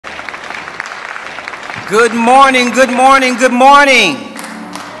Good morning, good morning, good morning.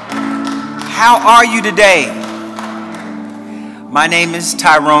 How are you today? My name is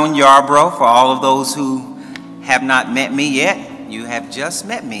Tyrone Yarbrough. For all of those who have not met me yet, you have just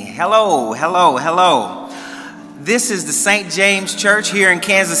met me. Hello, hello, hello. This is the St. James Church here in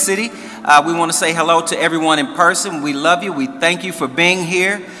Kansas City. We want to say hello to everyone in person. We love you. We thank you for being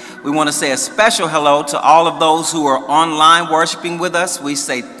here. We want to say a special hello to all of those who are online worshiping with us. We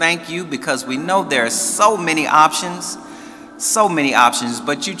say thank you because we know there are so many options,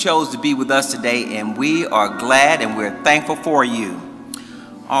 but you chose to be with us today, and we are glad and we're thankful for you.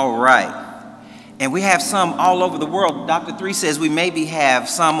 All right. And we have some all over the world. Dr. 3 says we maybe have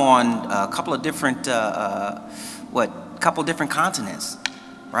some on a couple of different, couple different continents,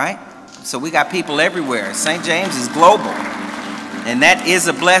 right? So we got people everywhere. St. James is global. And that is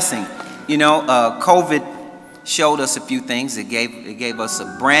a blessing. You know, COVID showed us a few things. It gave us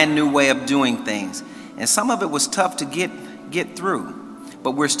a brand new way of doing things. And some of it was tough to get through.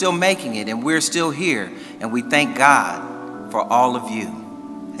 But we're still making it, and we're still here. And we thank God for all of you.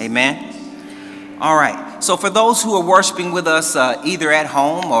 Amen? All right. So for those who are worshiping with us either at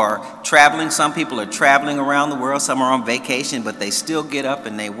home or traveling, some people are traveling around the world. Some are on vacation, but they still get up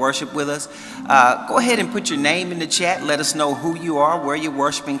and they worship with us. Go ahead and put your name in the chat. Let us know who you are, where you're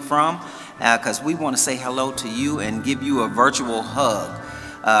worshiping from, because we want to say hello to you and give you a virtual hug.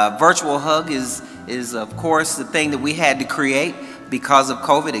 Virtual hug is of course the thing that we had to create because of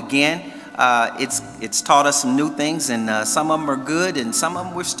COVID. Again, it's taught us some new things, and some of them are good and some of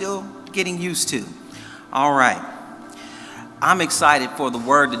them we're still getting used to. All right. I'm excited for the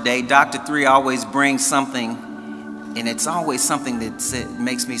word today. Dr. 3 always brings something, and it's always something that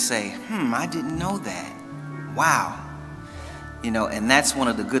makes me say, I didn't know that. Wow. You know, and that's one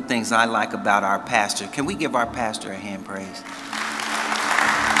of the good things I like about our pastor. Can we give our pastor a hand praise?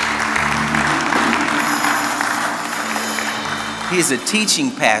 He's a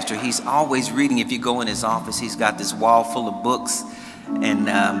teaching pastor. He's always reading. If you go in his office, he's got this wall full of books,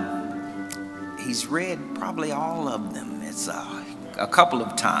 and he's read probably all of them. It's a couple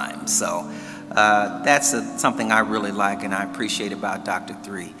of times. So that's something I really like and I appreciate about Dr.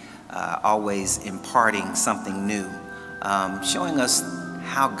 3. Always imparting something new, showing us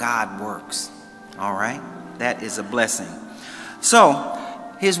how God works. All right? That is a blessing. So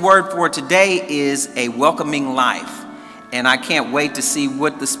his word for today is a welcoming life. And I can't wait to see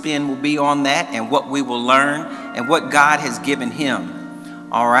what the spin will be on that and what we will learn and what God has given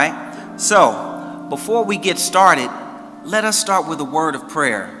him. All right? So before we get started, let us start with a word of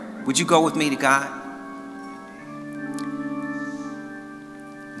prayer. Would you go with me to God?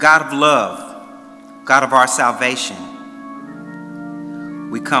 God of love, God of our salvation,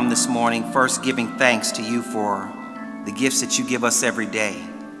 we come this morning first giving thanks to you for the gifts that you give us every day,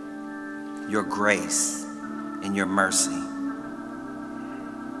 your grace and your mercy.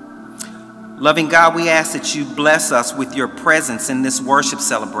 Loving God, we ask that you bless us with your presence in this worship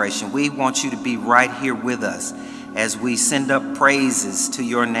celebration. We want you to be right here with us as we send up praises to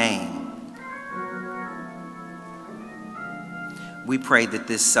your name. We pray that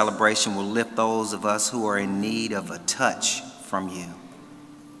this celebration will lift those of us who are in need of a touch from you.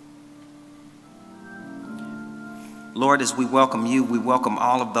 Lord, as we welcome you, we welcome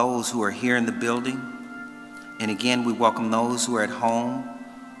all of those who are here in the building. And again, we welcome those who are at home,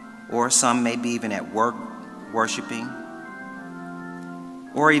 or some maybe even at work worshiping,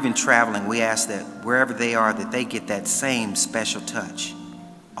 or even traveling. We ask that wherever they are, that they get that same special touch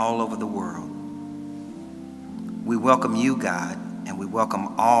all over the world. We welcome you, God, and we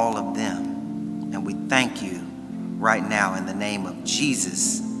welcome all of them. And we thank you right now in the name of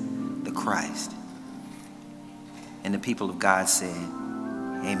Jesus the Christ. And the people of God said,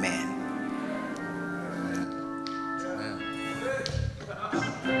 amen.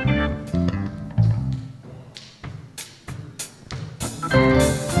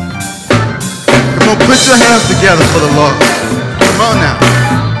 Put your hands together for the Lord. Come on now.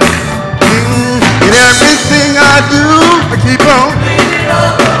 In everything I do, I keep on.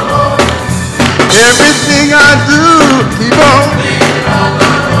 Everything I do, keep on.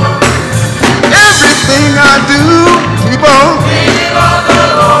 Everything I do, keep on.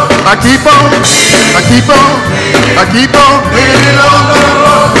 I keep on. I keep on. I keep on leaning on the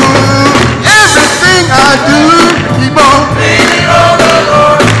Lord. Everything I do, keep on.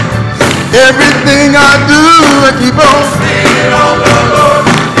 Everything I do, I keep on.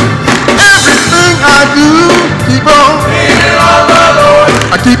 Everything I do, keep on.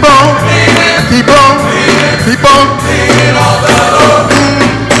 I keep on. I keep on. Keep on.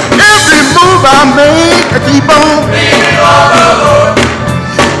 Every move I make, I keep on.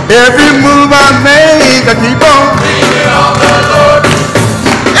 Every move I make, make, I keep on leaning on the Lord.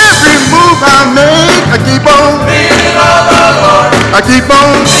 Every move I make, I keep on leaning on the Lord. I keep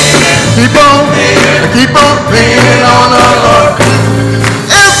on, keep on, I keep on leaning on the Lord.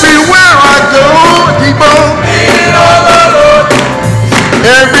 Everywhere I go, I keep on leaning on the Lord.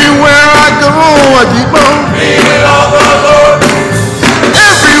 Everywhere I go, I keep on leaning on the Lord.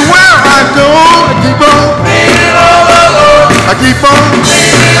 Everywhere I go, I keep on leaning on the Lord. I keep on,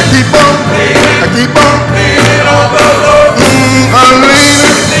 I keep on, I keep on leaning on the Lord. I'm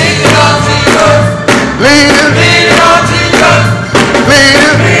leaning on Jesus. Leaning on Jesus.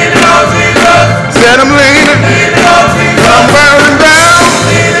 Leaning on Jesus. Said I'm leaning on Jesus. I'm burning down.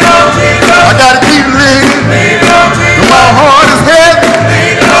 Leaning on Jesus. I gotta keep leaning on Jesus. My heart is heavy.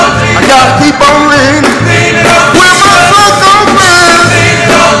 I gotta keep on leaning. When my folks don't win,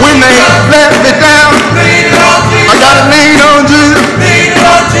 when they let me down, I gotta lean on Jesus.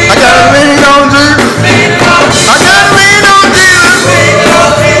 I gotta lean on Jesus. I gotta lean on Jesus.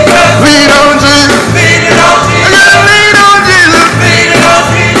 Lean on Jesus. I gotta lean on Jesus.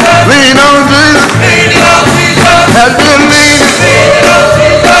 Lean on Jesus. Have you been leaning?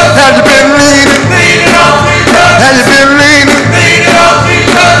 Have you been leaning? Have you been leaning?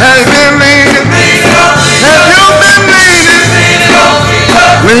 Have you been leaning? Have you been leaning?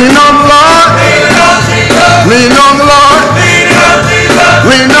 Lean on the Lord. Lean on the Lord.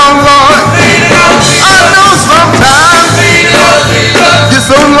 Lean on the Lord. I know sometimes you're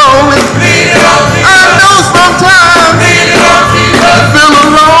so lonely. I know sometimes you feel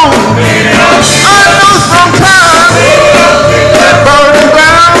alone. I know sometimes you're burning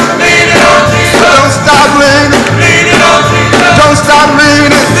down. Don't stop leaning. Don't stop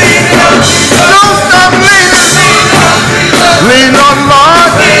leaning. Don't stop leaning. Lean on the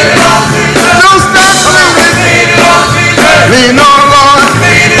Lord. Don't stop leaning. Lean on the Lord.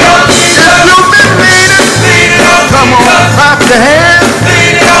 If you've been leaning, come on, clap your hands.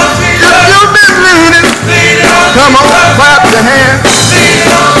 If you've been leaning, come on, clap your hands.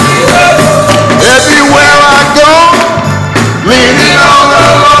 Everywhere I go, leaning on the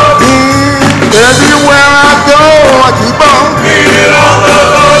Lord. Everywhere I go, I keep on leaning on the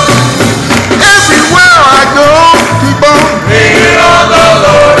Lord. Everywhere I go, keep on leaning on the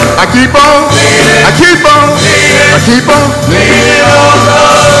Lord. I keep on, I keep on, I keep on leaning on the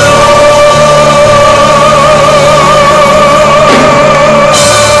Lord.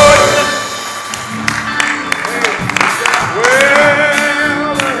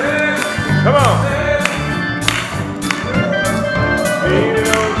 Come on.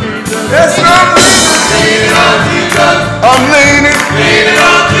 Yes, I'm leaning on Jesus. I'm leaning. Leaning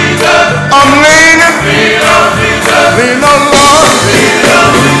on Jesus. I'm leaning. Leaning on Jesus. Leaning on the Lord. Leaning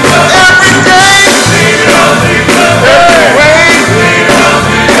on Jesus. Every day. Leaning on Jesus. Every way. Leaning on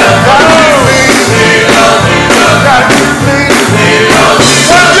Jesus. Gotta be leaning. Leaning on Jesus. Gotta be leaning. Leaning on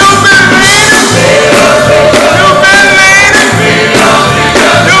Jesus. Well, you've been leaning. Leaning on Jesus. You've been leaning. Leaning on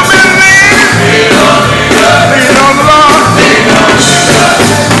Jesus. You've been leaning. Leaning on Jesus. Leaning on the Lord. Leaning on Jesus.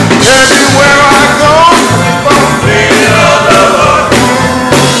 Everywhere I go, keep on leaning on the Lord.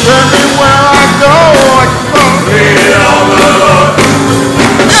 Everywhere I go, I keep on leaning on the Lord.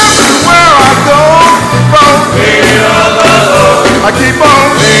 Everywhere I go, keep on leaning on the Lord. I keep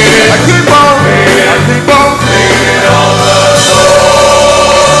on leaning. I keep on leaning. I keep on leaning on the Lord.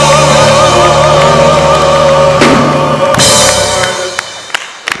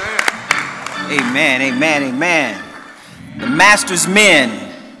 Amen, amen, amen. The Master's men.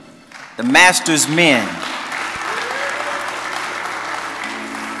 The Master's men.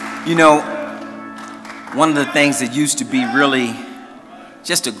 You know, one of the things that used to be really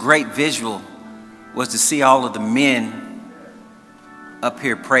just a great visual was to see all of the men up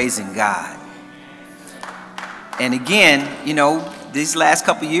here praising God. And again, you know, these last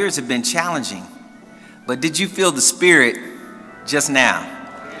couple of years have been challenging. But did you feel the Spirit just now?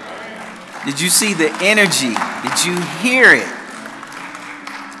 Did you see the energy? Did you hear it?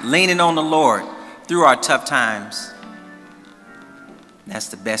 Leaning on the Lord through our tough times. That's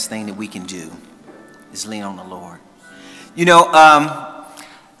the best thing that we can do, is lean on the Lord. You know,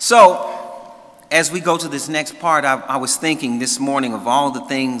 so as we go to this next part, I was thinking this morning of all the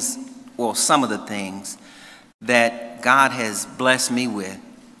things, well, some of the things that God has blessed me with.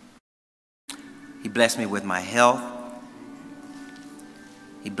 He blessed me with my health.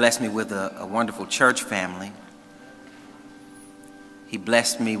 He blessed me with a wonderful church family. He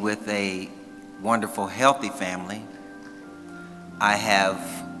blessed me with a wonderful, healthy family. I have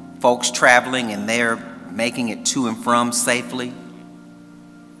folks traveling and they're making it to and from safely.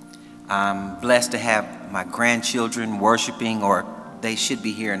 I'm blessed to have my grandchildren worshiping or they should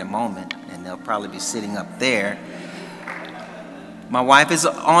be here in a moment, and they'll probably be sitting up there. My wife is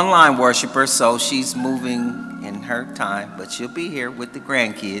an online worshiper, so she's moving in her time, but she'll be here with the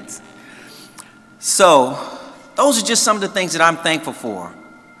grandkids. So those are just some of the things that I'm thankful for.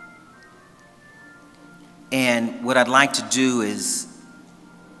 And what I'd like to do is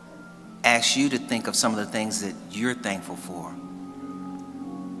ask you to think of some of the things that you're thankful for.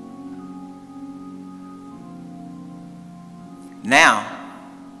 Now,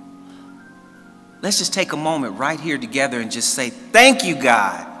 let's just take a moment right here together and just say, thank you,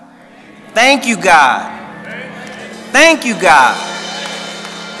 God. Thank you, God. Thank you, God.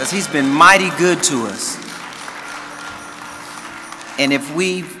 Because he's been mighty good to us. And if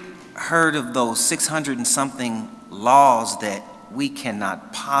we've heard of those 600 and something laws that we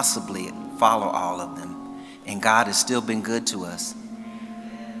cannot possibly follow all of them, and God has still been good to us,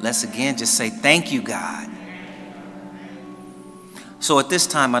 let's again just say, thank you, God. So at this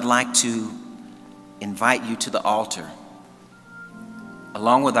time, I'd like to invite you to the altar.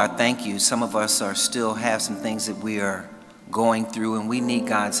 Along with our thank you, some of us still have some things that we are going through, and we need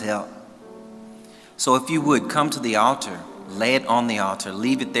God's help. So if you would, come to the altar, lay it on the altar,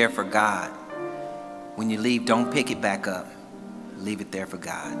 leave it there for God. When you leave, don't pick it back up. Leave it there for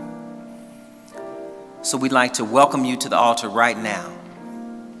God. So we'd like to welcome you to the altar right now.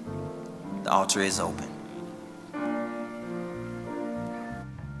 The altar is open.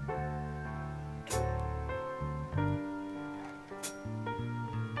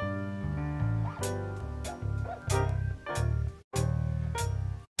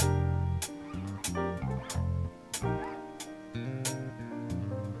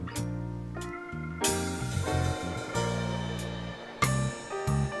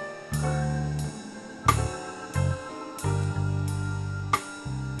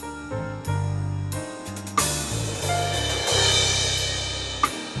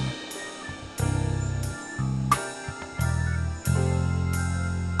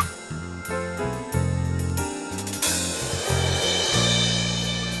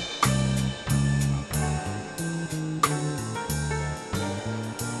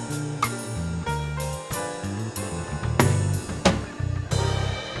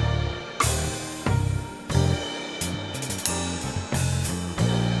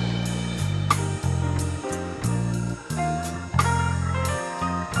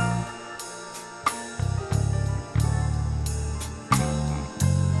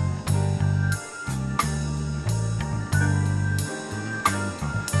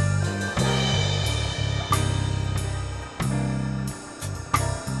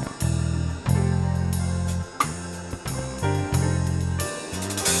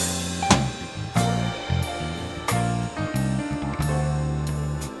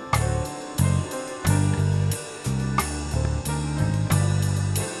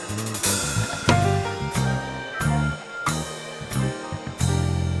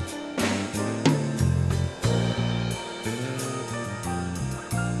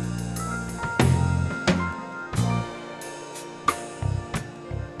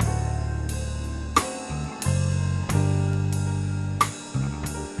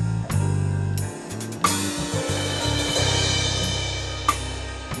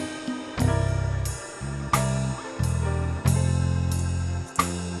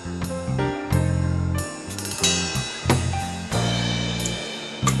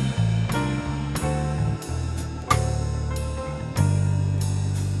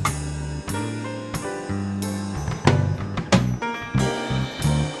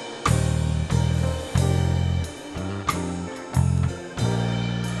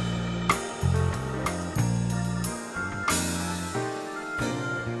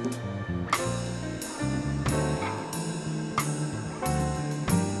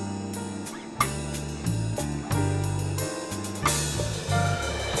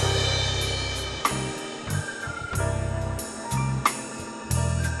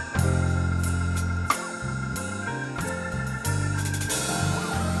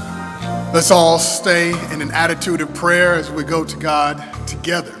 Let's all stay in an attitude of prayer as we go to God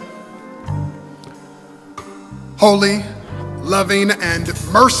together. Holy, loving, and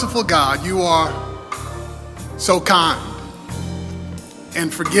merciful God, you are so kind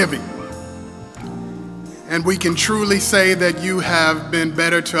and forgiving. And we can truly say that you have been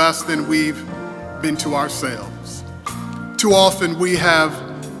better to us than we've been to ourselves. Too often we have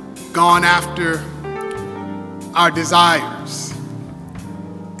gone after our desires,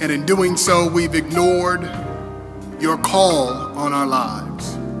 and in doing so, we've ignored your call on our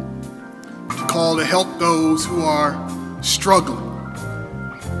lives. To call to help those who are struggling,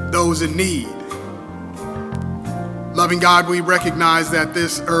 those in need. Loving God, we recognize that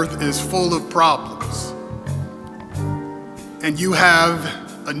this earth is full of problems, and you have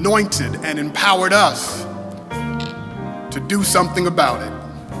anointed and empowered us to do something about it.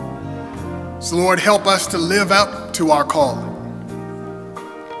 So Lord, help us to live up to our calling.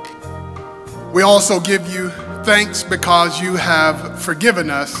 We also give you thanks because you have forgiven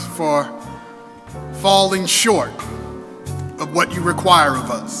us for falling short of what you require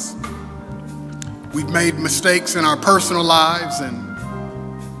of us. We've made mistakes in our personal lives, and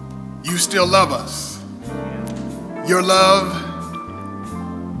you still love us. Your love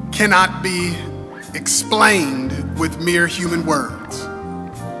cannot be explained with mere human words.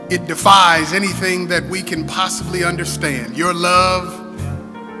 It defies anything that we can possibly understand. Your love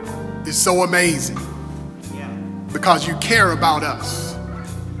is so amazing because you care about us,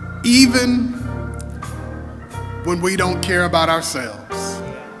 even when we don't care about ourselves.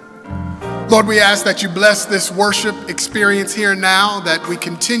 Lord, we ask that you bless this worship experience here now, that we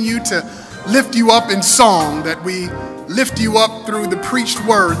continue to lift you up in song, that we lift you up through the preached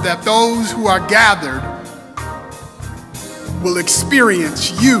word, that those who are gathered will experience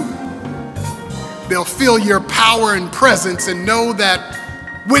you. They'll feel your power and presence and know that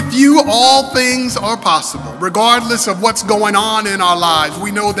with you all things are possible. Regardless of what's going on in our lives,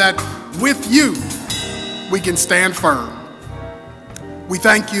 we know that with you we can stand firm. We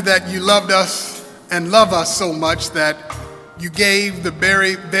thank you that you loved us and love us so much that you gave the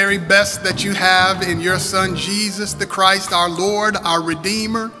very, very best that you have in your Son, Jesus the Christ, our Lord, our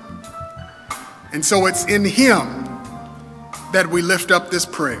Redeemer. And so it's in him that we lift up this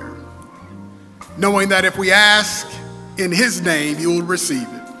prayer, knowing that if we ask in his name, you will receive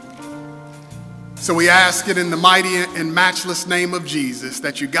it. So we ask it in the mighty and matchless name of Jesus,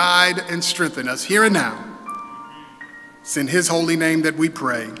 that you guide and strengthen us here and now. It's in his holy name that we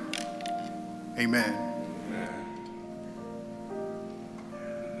pray. Amen.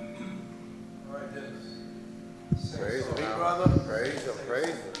 Praise him, brother. Praise him,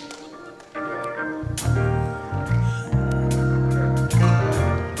 praise him.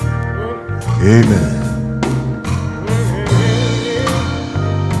 Amen.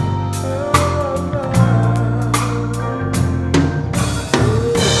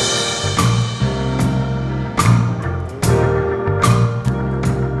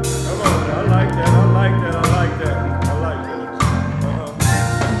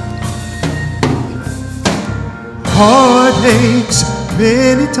 Heartaches,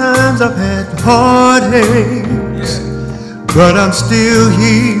 many times I've had heartaches, but I'm still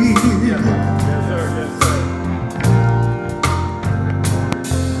here.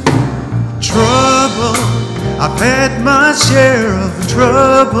 Trouble, I've had my share of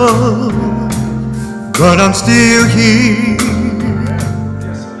trouble, but I'm still here.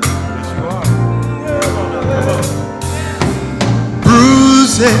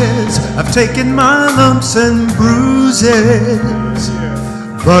 Bruises, I've taken my lumps and bruises,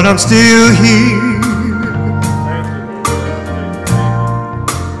 but I'm still here.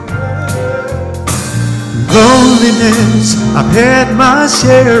 Loneliness, I've had my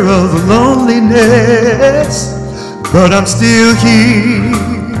share of loneliness, but I'm still here.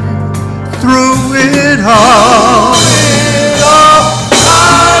 Through it all,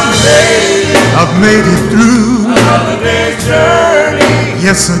 I've made it through another day's journey.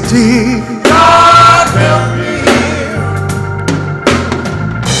 Yes, I did. God help me here.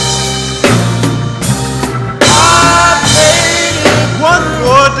 I made it one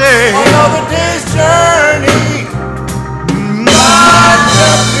more day. Another day's journey. God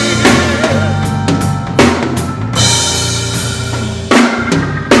help me here.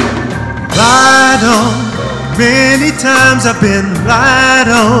 Lied on. Many times I've been lied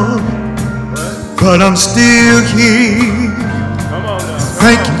on, but I'm still here.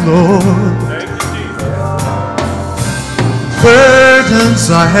 Thank you, Lord. Burdens,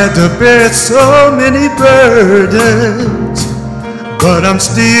 I had to bear so many burdens, but I'm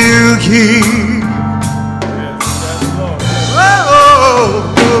still here.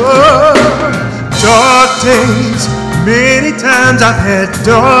 Dark days, many times I've had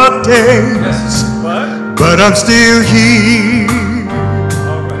dark days, but I'm still here.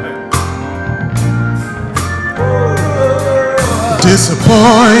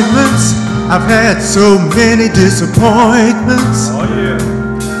 Disappointments, I've had so many disappointments,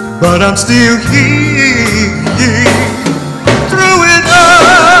 but I'm still here. Through it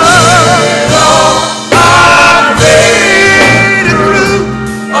all, I made it through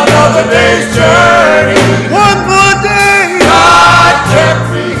another day's journey. One more day, God kept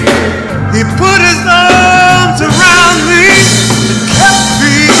me here. He put his arms around me and kept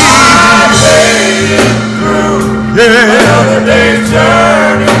me here. I made it through. Yeah.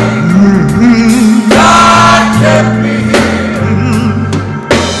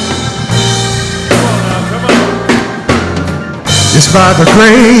 by the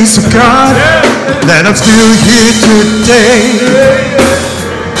grace of God that I'm still here today.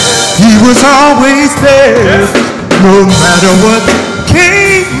 He was always there, no matter what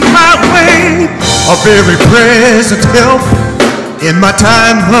came my way. A very present help in my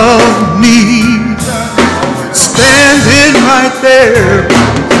time of need. Standing right there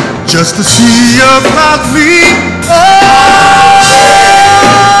just to see about me. Oh,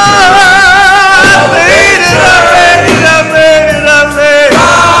 I made it.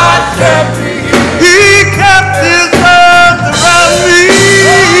 God kept me. He kept his arms around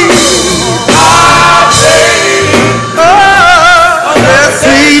me. I made it. Oh, yes,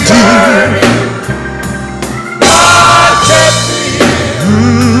 he did. God kept me.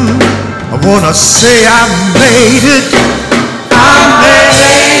 I wanna say I made it. I made it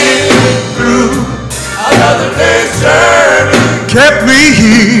through another day's journey. Kept me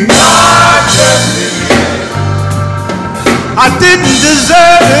here. God kept me. I didn't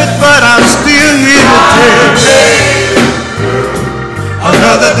deserve it, but I'm still here today.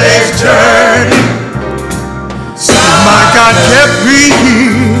 Another day's journey. Still my God kept me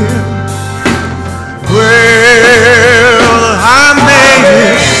here. Well, I made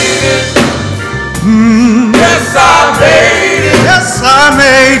it. Yes, I made it. Yes, I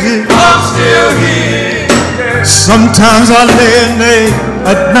made it. I'm still here. Sometimes I lay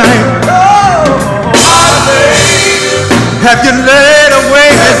at night. I made it. Have you laid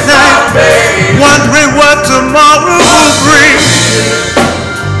awake at night, wondering what tomorrow will bring?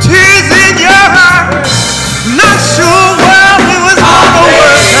 Tears in your eyes, not sure well it was gonna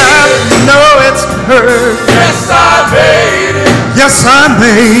work out. No, it's hurt. Yes, I made it. Yes, I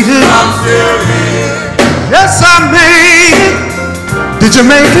made it. I'm still here. Yes, I made it. Did you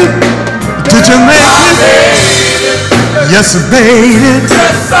make it? Did you make it? Yes, I made it.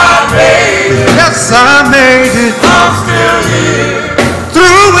 Yes, I made it. Yes, I made it. I'm still here.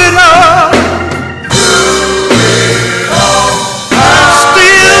 Through it all. Through it all. I'm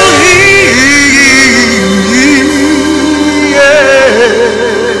still here. Yeah.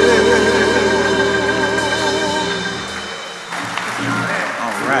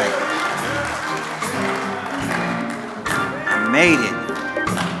 All right. I made it.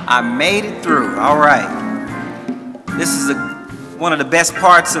 I made it through. All right. This is one of the best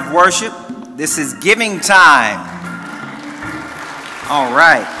parts of worship. This is giving time. All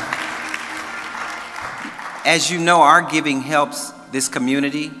right. As you know, our giving helps this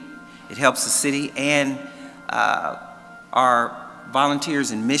community. It helps the city, and our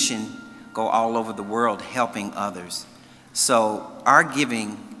volunteers in mission go all over the world helping others. So our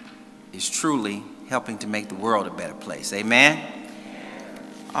giving is truly helping to make the world a better place. Amen?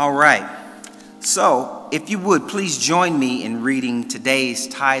 All right. So, if you would, please join me in reading today's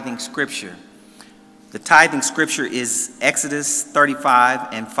tithing scripture. The tithing scripture is Exodus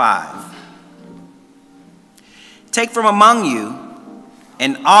 35:5. Take from among you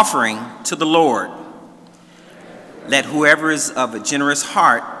an offering to the Lord. Let whoever is of a generous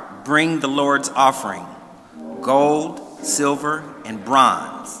heart bring the Lord's offering, gold, silver, and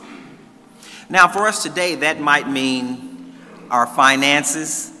bronze. Now, for us today, that might mean our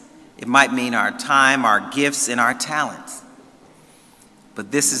finances. It might mean our time, our gifts, and our talents.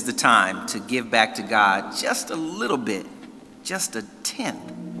 But this is the time to give back to God just a little bit, just a tenth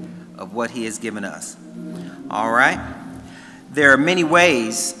of what He has given us. All right? There are many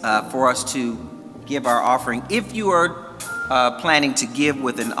ways for us to give our offering. If you are planning to give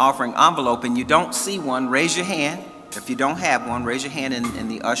with an offering envelope and you don't see one, raise your hand. If you don't have one, raise your hand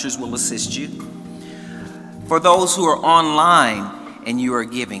and the ushers will assist you. For those who are online, and you are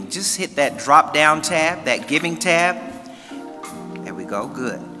giving, just hit that drop down tab, that giving tab. There we go,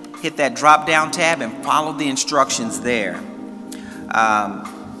 good. Hit that drop down tab and follow the instructions there.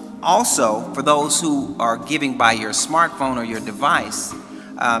 Also, for those who are giving by your smartphone or your device,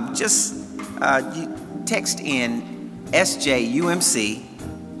 just you text in SJUMC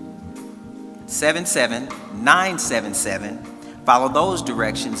 77977. Follow those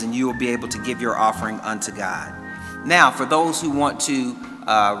directions and you will be able to give your offering unto God. Now, for those who want to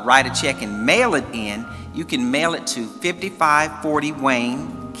write a check and mail it in, you can mail it to 5540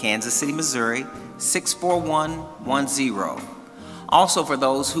 Wayne, Kansas City, Missouri, 64110. Also, for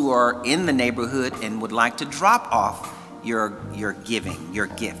those who are in the neighborhood and would like to drop off your giving, your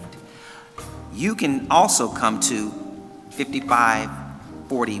gift, you can also come to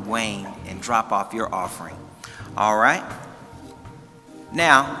 5540 Wayne and drop off your offering. All right?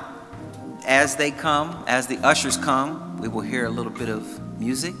 Now, as they come, as the ushers come, we will hear a little bit of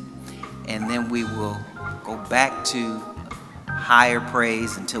music, and then we will go back to higher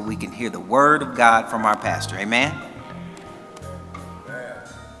praise until we can hear the word of God from our pastor. Amen?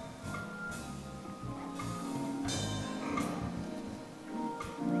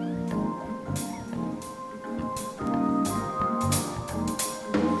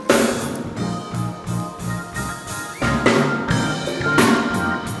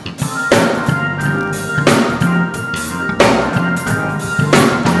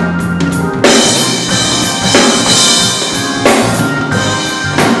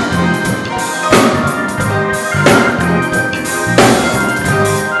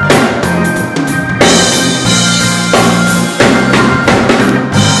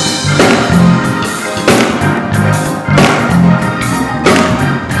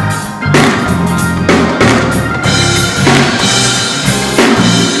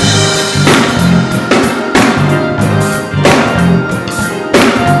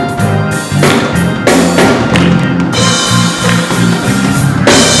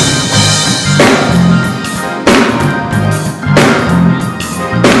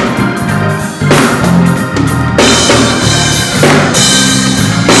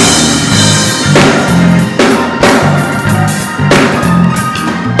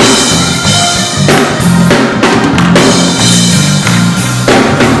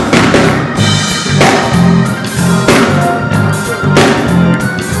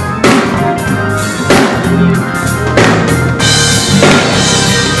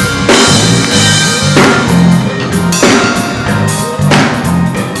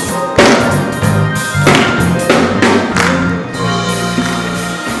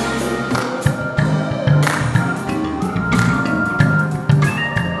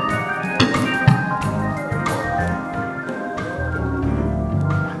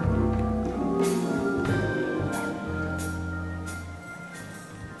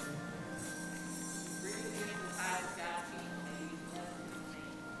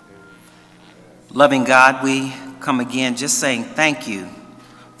 Loving God, we come again just saying thank you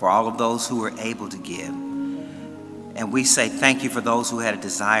for all of those who were able to give. And we say thank you for those who had a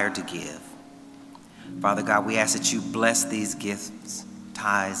desire to give. Father God, we ask that you bless these gifts,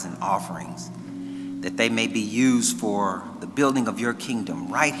 tithes, and offerings, that they may be used for the building of your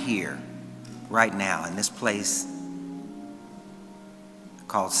kingdom right here, right now, in this place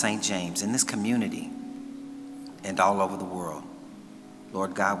called St. James, in this community, and all over the world.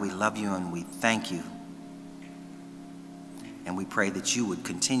 Lord God, we love you and we thank you. And we pray that you would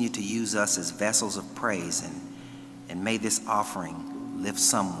continue to use us as vessels of praise, and may this offering lift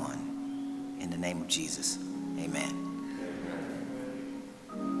someone in the name of Jesus. Amen.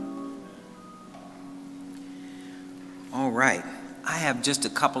 All right. I have just a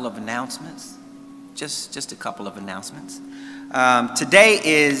couple of announcements. Just a couple of announcements. Today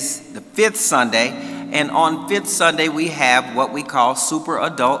is the 5th Sunday, and on 5th Sunday we have what we call Super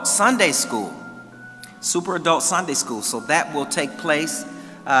Adult Sunday School. Super Adult Sunday School. So that will take place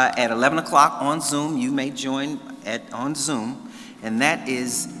at 11 o'clock on Zoom. You may join on Zoom, and that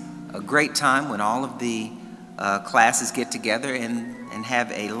is a great time when all of the classes get together and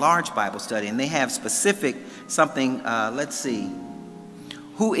have a large Bible study. And they have specific something, let's see.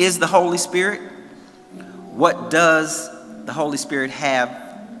 Who is the Holy Spirit? What does the Holy Spirit have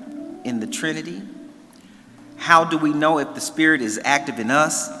in the Trinity? How do we know if the Spirit is active in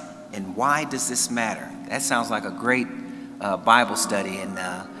us? And why does this matter? That sounds like a great Bible study, and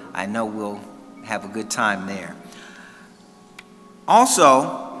I know we'll have a good time there.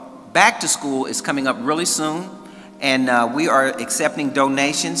 Also, back to school is coming up really soon, and we are accepting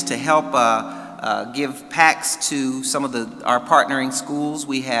donations to help give packs to some of our partnering schools.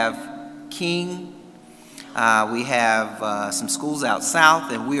 We have King, we have some schools out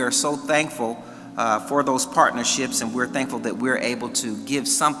south, and we are so thankful for those partnerships, and we're thankful that we're able to give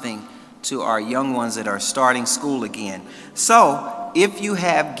something to our young ones that are starting school again. So if you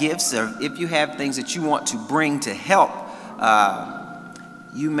have gifts, or if you have things that you want to bring to help,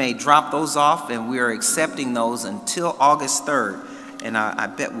 you may drop those off, and we are accepting those until August 3rd. And I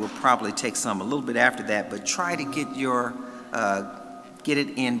bet we'll probably take some a little bit after that, but try to get it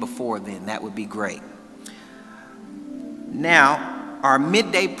in before then. That would be great. Now, our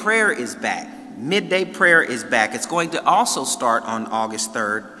midday prayer is back. Midday prayer is back. It's going to also start on August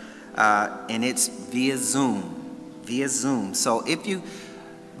 3rd, and it's via Zoom. So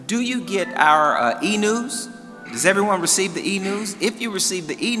do you get our e-news? Does everyone receive the e-news? If you receive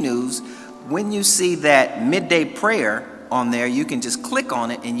the e-news, when you see that midday prayer on there, you can just click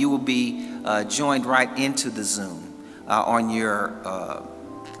on it and you will be joined right into the Zoom on your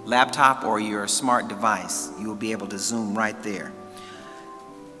laptop or your smart device. You will be able to Zoom right there.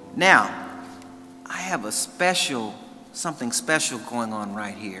 Now, I have something special going on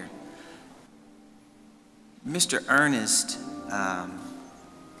right here. Mr. Ernest,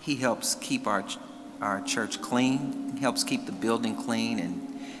 he helps keep our church clean. He helps keep the building clean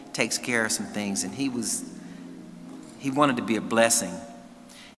and takes care of some things. And he wanted to be a blessing.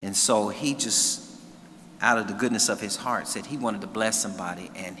 And so he just, out of the goodness of his heart, said he wanted to bless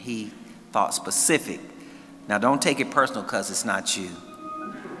somebody, and he thought specific. Now, don't take it personal because it's not you.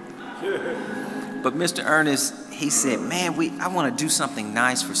 But Mr. Ernest, he said, man, I want to do something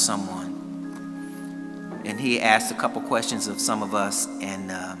nice for someone. And he asked a couple questions of some of us,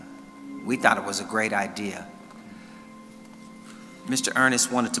 and we thought it was a great idea. Mr.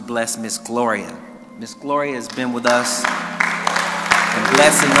 Ernest wanted to bless Miss Gloria. Miss Gloria has been with us and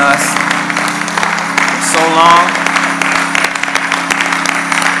blessing us for so long.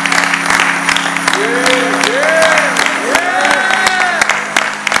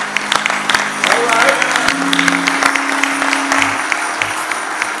 All right.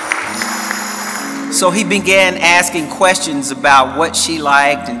 So he began asking questions about what she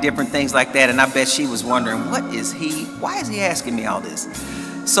liked and different things like that, and I bet she was wondering, why is he asking me all this?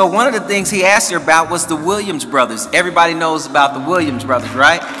 So one of the things he asked her about was the Williams brothers. Everybody knows about the Williams brothers,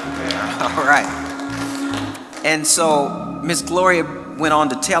 right? Yeah. All right. And so Miss Gloria went on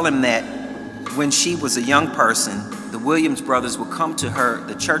to tell him that when she was a young person, the Williams brothers would come to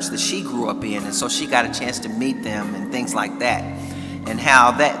the church that she grew up in, and so she got a chance to meet them and things like that, and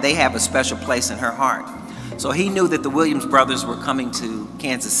how that they have a special place in her heart. So he knew that the Williams brothers were coming to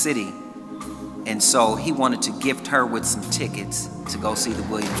Kansas City, and so he wanted to gift her with some tickets to go see the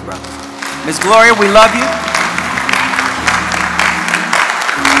Williams brothers. Miss Gloria, we love you.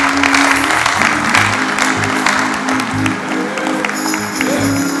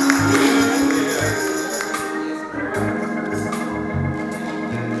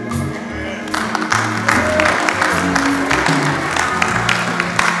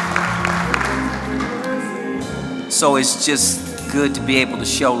 So it's just good to be able to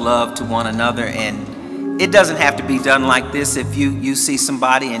show love to one another, and it doesn't have to be done like this. If you see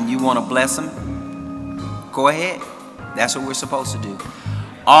somebody and you want to bless them, go ahead. That's what we're supposed to do.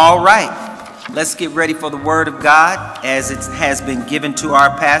 All right, let's get ready for the word of God as it has been given to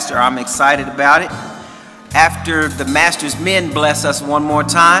our pastor. I'm excited about it. After the master's men bless us one more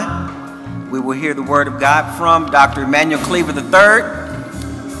time, we will hear the word of God from Dr. Emanuel Cleaver III.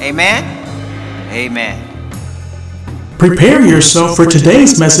 Amen. Amen. Prepare yourself for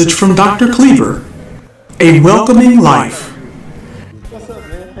today's message from Dr. Cleaver, A Welcoming Life. What's up,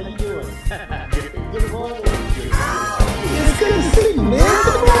 man? How you doing? Good morning. It's good to see you, man.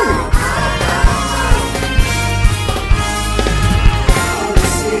 Good morning.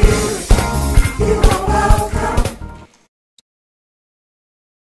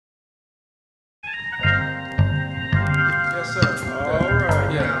 Yes, sir. All right.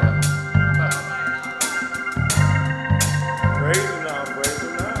 Yeah. Praise him now. Praise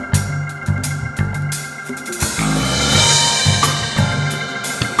him now.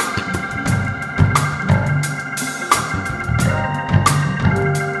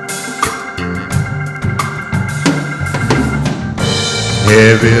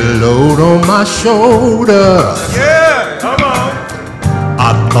 Heavy load on my shoulder. Yeah, come on.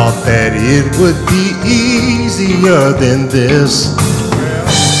 I thought that it would be easier than this.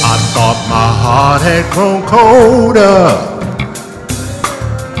 I thought my heart had grown colder.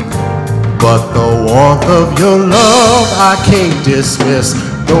 But the warmth of your love I can't dismiss.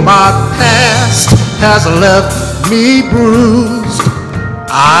 Though my past has left me bruised,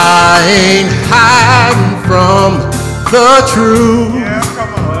 I ain't hiding from the truth. Yeah,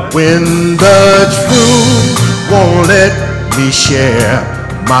 come on. When the truth won't let me share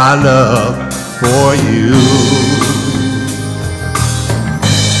my love for you.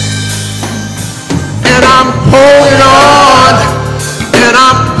 And I'm holding on, and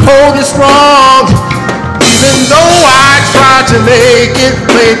I'm holding strong. Even though I try to make it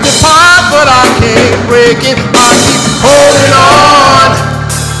break apart, but I can't break it. I keep holding on,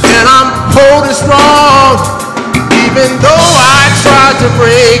 and I'm holding strong. Even though I try to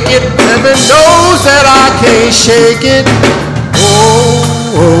break it, heaven knows that I can't shake it.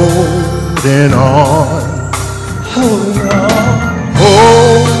 Holding on, holding on,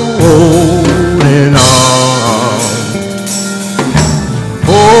 holding on,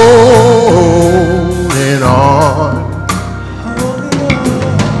 holding on,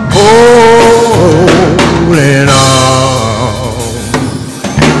 holding on.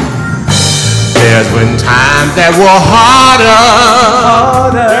 There's been times that were harder.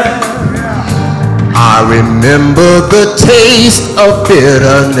 I remember the taste of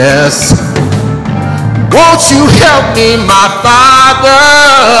bitterness. Won't you help me, my Father?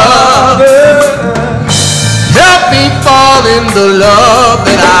 Help me fall in the love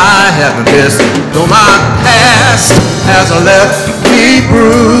that I have missed. Though my past has left me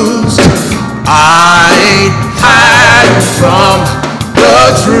bruised, I ain't hiding from the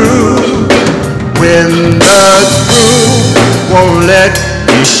truth. When the truth won't let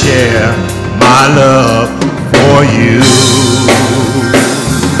me share my love for you.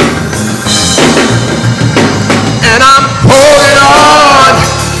 And I'm holding on,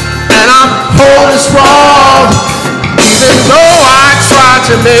 and I'm holding strong. Even though I try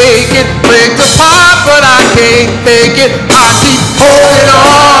to make it break apart, but I can't make it. I keep holding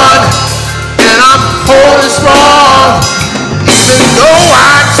on, and I'm holding strong. Even though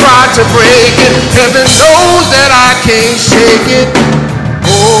I try to break it, heaven knows that I can't shake it.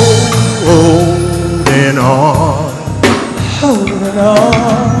 Holding on, holding on,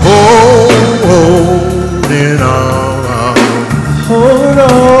 holding on, holding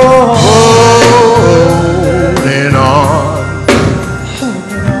on, holding on,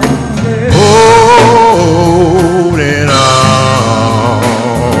 holding on.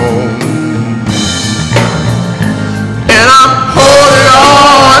 And I'm holding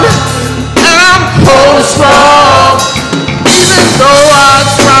on, and I'm holding strong. Even though I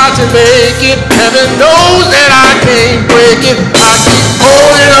try to make it, heaven knows that I can't break it. I keep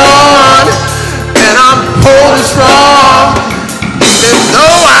holding on, and I'm holding strong. Even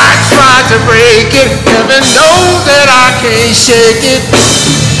though I try to break it, heaven knows that I can't shake it.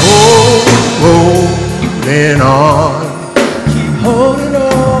 Holding on, keep holding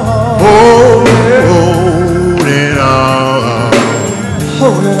on, holding on,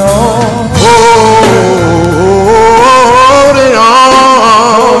 holding on, holding on.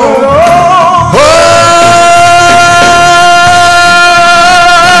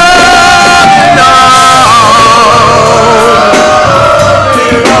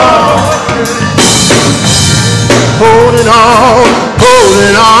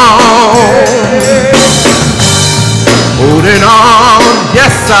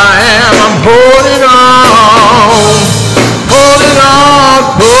 Yes, I am. I'm holding on. Holding on,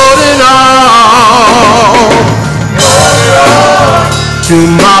 holding on. Holding on to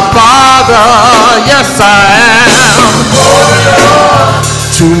my Father. Yes, I am. Holding on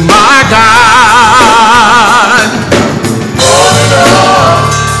to my God. Holding on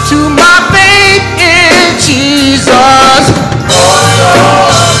to my faith in Jesus. Holding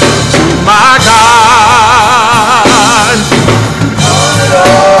on to my God. Holding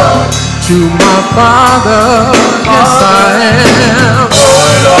on to my Father. Yes, I am.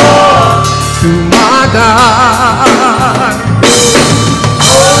 Holding on to my God.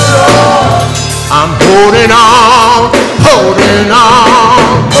 Holding on. I'm holding on, holding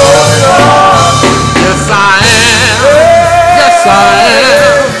on, holding on. Yes, I am. Yes, I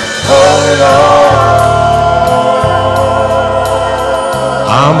am. Holding on.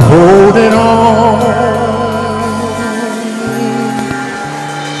 I'm holding on.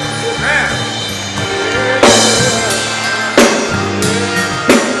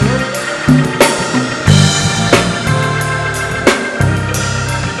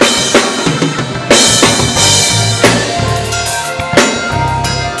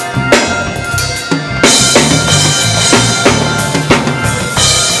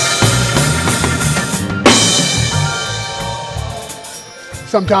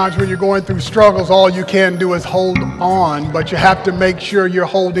 Sometimes when you're going through struggles, all you can do is hold on, but you have to make sure you're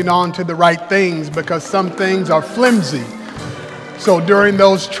holding on to the right things because some things are flimsy. So during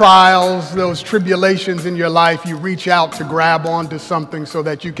those trials, those tribulations in your life, you reach out to grab onto something so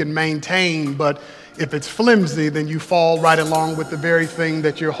that you can maintain, but if it's flimsy, then you fall right along with the very thing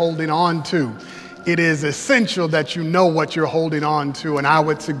that you're holding on to. It is essential that you know what you're holding on to, and I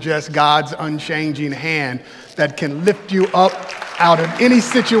would suggest God's unchanging hand that can lift you up out of any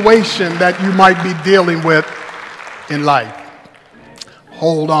situation that you might be dealing with in life.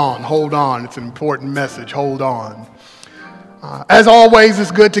 Hold on, hold on. It's an important message. Hold on. As always,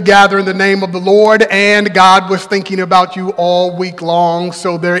 it's good to gather in the name of the Lord, and God was thinking about you all week long,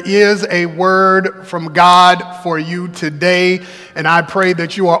 so there is a word from God for you today, and I pray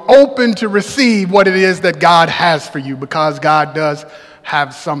that you are open to receive what it is that God has for you, because God does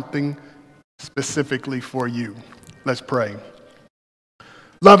have something specifically for you. Let's pray.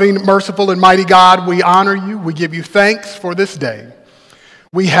 Loving, merciful, and mighty God, we honor you. We give you thanks for this day.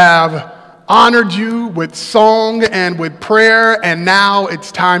 We have honored you with song and with prayer, and now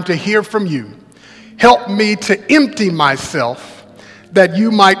it's time to hear from you. Help me to empty myself that you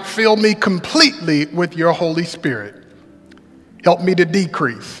might fill me completely with your Holy Spirit. Help me to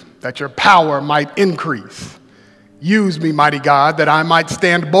decrease that your power might increase. Use me, mighty God, that I might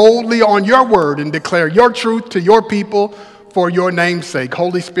stand boldly on your word and declare your truth to your people for your name's sake.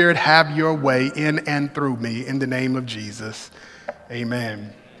 Holy Spirit, have your way in and through me in the name of Jesus.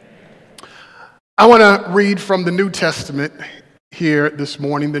 Amen. I want to read from the New Testament here this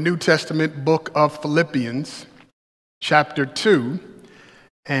morning, the New Testament book of Philippians, chapter 2,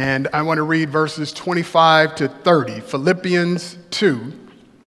 and I want to read verses 25 to 30. Philippians 2,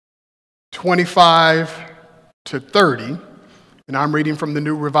 25 to 30, and I'm reading from the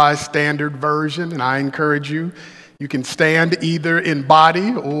New Revised Standard Version, and I encourage you, you can stand either in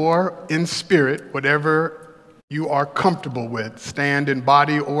body or in spirit, whatever you are comfortable with. Stand in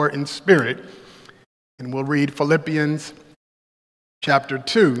body or in spirit. And we'll read Philippians chapter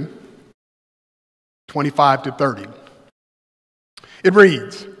 2, 25 to 30. It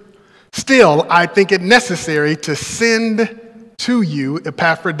reads, "Still, I think it necessary to send to you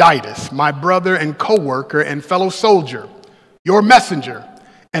Epaphroditus, my brother and co-worker and fellow soldier, your messenger,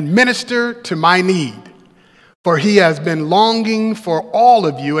 and minister to my need. For he has been longing for all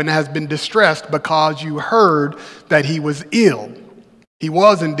of you and has been distressed because you heard that he was ill. He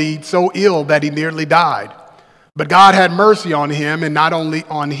was indeed so ill that he nearly died. But God had mercy on him, and not only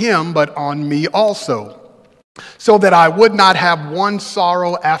on him, but on me also, so that I would not have one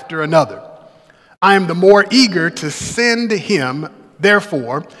sorrow after another. I am the more eager to send him,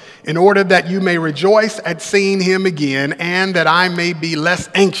 therefore, in order that you may rejoice at seeing him again, and that I may be less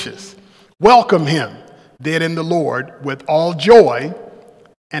anxious. Welcome him then in the Lord with all joy,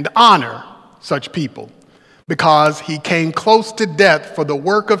 and honor such people, because he came close to death for the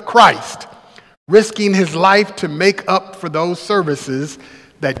work of Christ, risking his life to make up for those services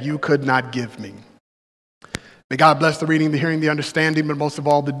that you could not give me." May God bless the reading, the hearing, the understanding, but most of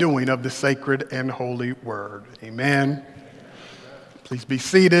all the doing of the sacred and holy word. Amen. Please be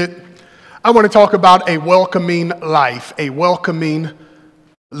seated. I want to talk about a welcoming life, a welcoming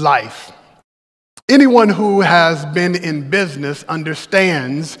life. Anyone who has been in business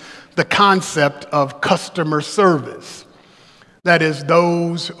understands the concept of customer service. that is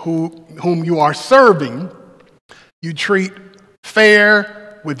those whom you are serving, you treat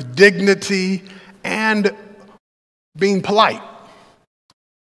fair, with dignity, and being polite.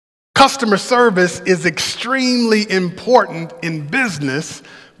 Customer service is extremely important in business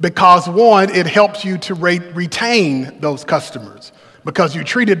because, one, it helps you to retain those customers. Because you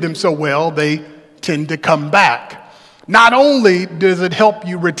treated them so well, they tend to come back. Not only does it help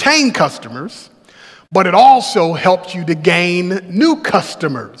you retain customers, but it also helps you to gain new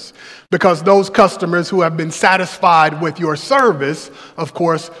customers, because those customers who have been satisfied with your service, of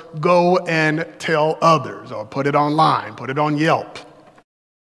course, go and tell others or put it online, put it on Yelp.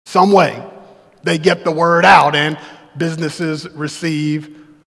 Some way they get the word out and businesses receive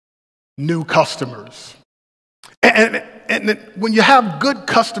new customers. And when you have good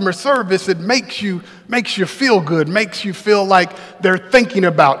customer service, it makes you feel good, makes you feel like they're thinking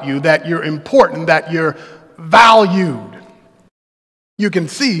about you, that you're important, that you're valued. You can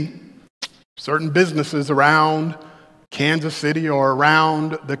see certain businesses around Kansas City or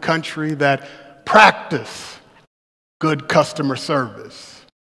around the country that practice good customer service.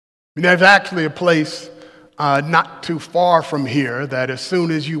 There's actually a place not too far from here that as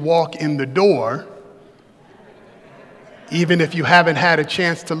soon as you walk in the door, even if you haven't had a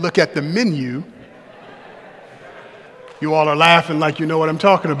chance to look at the menu, you all are laughing like you know what I'm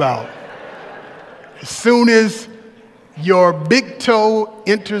talking about. As soon as your big toe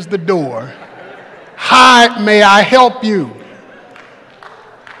enters the door, "Hi, may I help you?"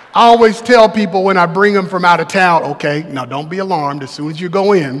 I always tell people when I bring them from out of town, okay, now don't be alarmed. As soon as you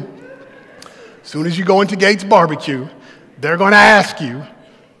go in, as soon as you go into Gates Barbecue, they're going to ask you,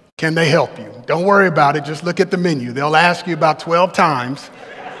 can they help you? Don't worry about it. Just look at the menu. They'll ask you about 12 times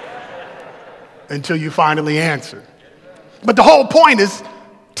until you finally answer. But the whole point is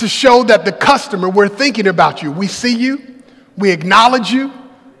to show that the customer, we're thinking about you. We see you, we acknowledge you,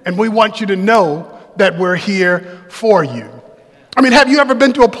 and we want you to know that we're here for you. I mean, have you ever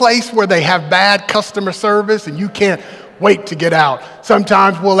been to a place where they have bad customer service and you can't wait to get out?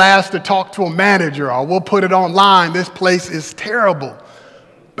 Sometimes we'll ask to talk to a manager or we'll put it online. This place is terrible.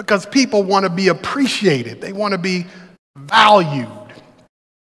 Because people want to be appreciated. They want to be valued.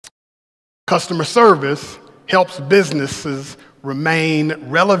 Customer service helps businesses remain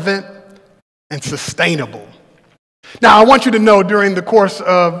relevant and sustainable. Now, I want you to know during the course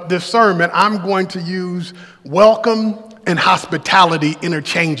of this sermon, I'm going to use welcome and hospitality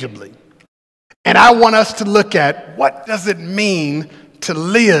interchangeably. And I want us to look at what does it mean to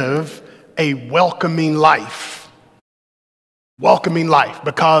live a welcoming life. Welcoming life,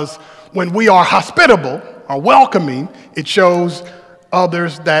 because when we are hospitable or welcoming, it shows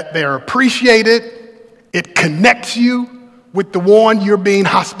others that they're appreciated. It connects you with the one you're being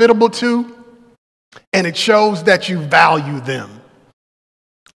hospitable to, and it shows that you value them.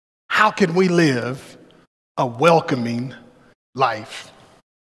 How can we live a welcoming life?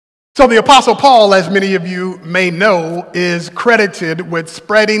 So the Apostle Paul, as many of you may know, is credited with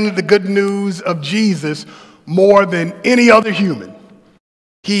spreading the good news of Jesus more than any other human.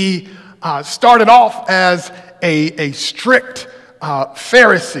 He started off as a strict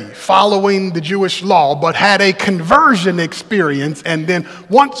Pharisee following the Jewish law, but had a conversion experience. And then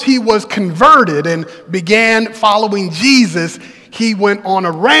once he was converted and began following Jesus, he went on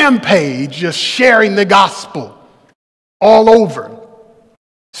a rampage just sharing the gospel all over,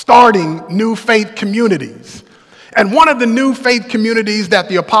 starting new faith communities. And one of the new faith communities that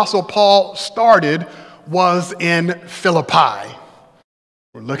the Apostle Paul started was in Philippi.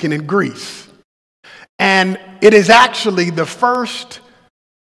 We're looking at Greece. And it is actually the first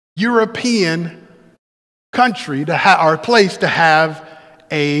European country to have, or place to have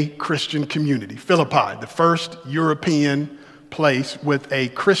a Christian community. Philippi, the first European place with a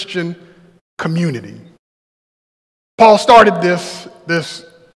Christian community. Paul started this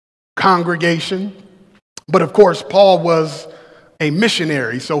congregation, but of course Paul was a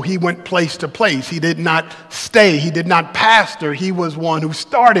missionary, so he went place to place. He did not stay. He did not pastor. He was one who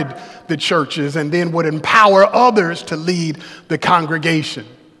started the churches and then would empower others to lead the congregation.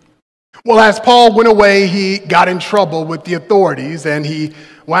 Well, as Paul went away, he got in trouble with the authorities and he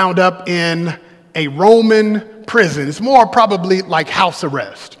wound up in a Roman prison. It's more probably like house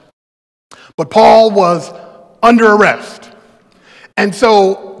arrest. But Paul was under arrest. And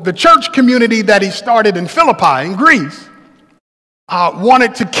so the church community that he started in Philippi, in Greece,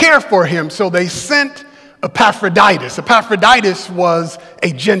 wanted to care for him, so they sent Epaphroditus. Epaphroditus was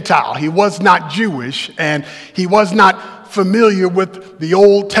a Gentile. He was not Jewish, and he was not familiar with the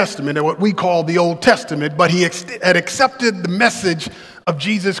Old Testament, or what we call the Old Testament, but he had accepted the message of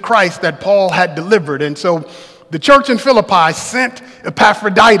Jesus Christ that Paul had delivered. And so the church in Philippi sent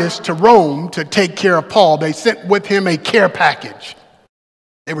Epaphroditus to Rome to take care of Paul. They sent with him a care package.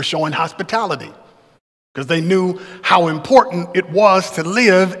 They were showing hospitality because they knew how important it was to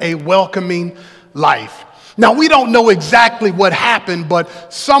live a welcoming life. Now, we don't know exactly what happened,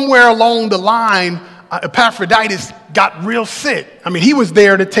 but somewhere along the line, Epaphroditus got real sick. I mean, he was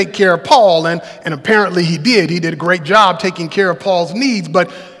there to take care of Paul, and apparently he did. He did a great job taking care of Paul's needs,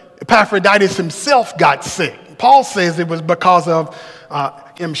 but Epaphroditus himself got sick. Paul says it was because of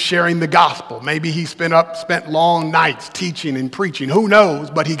him sharing the gospel. Maybe he spent long nights teaching and preaching. Who knows?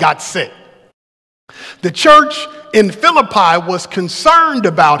 But he got sick. The church in Philippi was concerned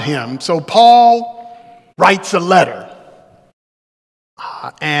about him, so Paul writes a letter.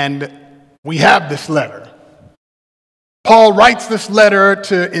 And we have this letter. Paul writes this letter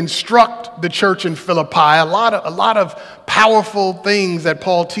to instruct the church in Philippi. A lot of powerful things that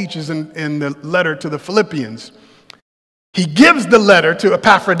Paul teaches in the letter to the Philippians. He gives the letter to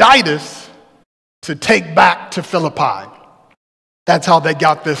Epaphroditus to take back to Philippi. That's how they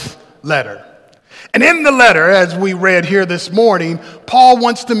got this letter. And in the letter, as we read here this morning, Paul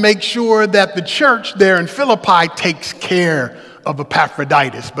wants to make sure that the church there in Philippi takes care of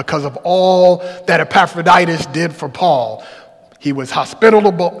Epaphroditus because of all that Epaphroditus did for Paul. He was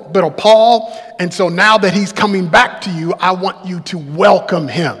hospitable to Paul, and so now that he's coming back to you, I want you to welcome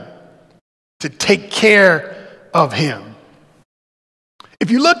him, to take care of him. If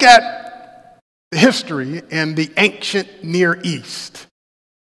you look at the history in the ancient Near East,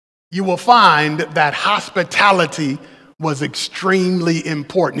 you will find that hospitality was extremely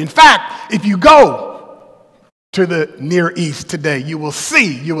important. In fact, if you go to the Near East today, you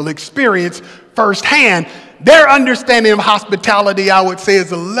will experience firsthand their understanding of hospitality, I would say,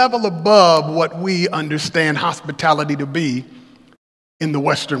 is a level above what we understand hospitality to be in the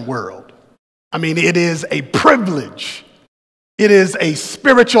Western world. I mean, it is a privilege. It is a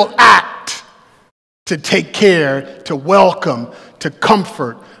spiritual act to take care, to welcome, to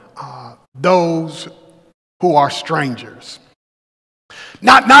comfort those who are strangers.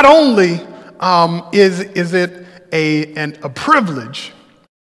 Not only is it a privilege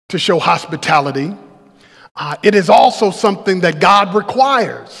to show hospitality, it is also something that God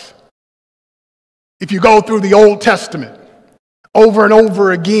requires. If you go through the Old Testament, over and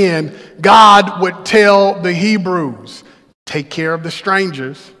over again, God would tell the Hebrews, take care of the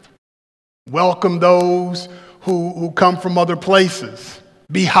strangers, welcome those who come from other places,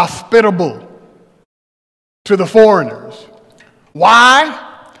 be hospitable to the foreigners.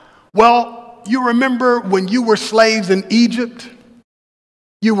 Why? Well, you remember when you were slaves in Egypt,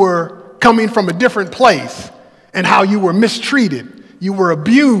 you were coming from a different place and how you were mistreated, you were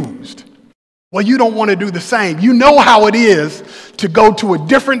abused. Well, you don't want to do the same. You know how it is to go to a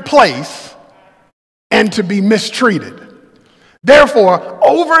different place and to be mistreated. Therefore,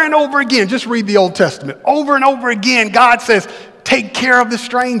 over and over again, just read the Old Testament, over and over again, God says, take care of the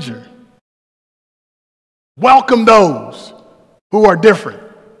stranger. Welcome those who are different.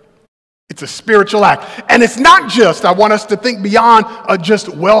 It's a spiritual act. And it's not just, I want us to think beyond just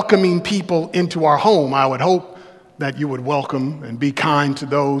welcoming people into our home. I would hope that you would welcome and be kind to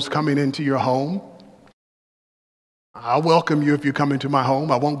those coming into your home. I'll welcome you if you come into my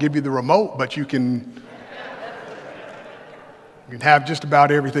home. I won't give you the remote, but you can have just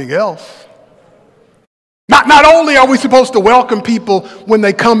about everything else. Not only are we supposed to welcome people when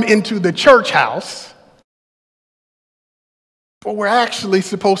they come into the church house, but we're actually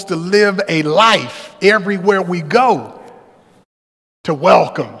supposed to live a life everywhere we go to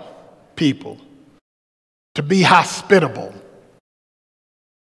welcome people, to be hospitable.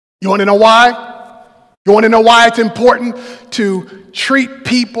 You want to know why? You want to know why it's important to treat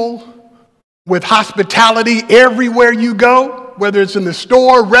people with hospitality everywhere you go, whether it's in the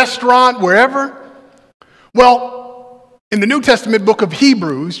store, restaurant, wherever? Well, in the New Testament book of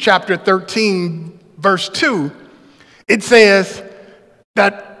Hebrews, chapter 13, verse 2, it says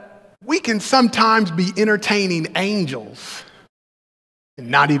that we can sometimes be entertaining angels and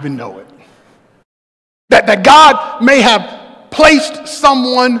not even know it. That God may have placed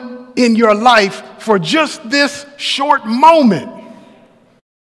someone in your life for just this short moment,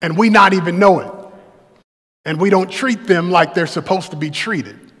 and we not even know it. And we don't treat them like they're supposed to be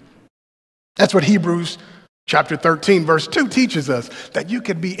treated. That's what Hebrews chapter 13, verse 2 teaches us, that you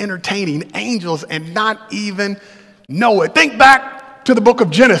could be entertaining angels and not even know it. Think back to the book of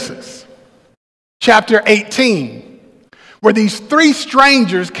Genesis, chapter 18, where these three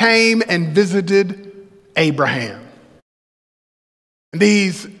strangers came and visited Abraham. And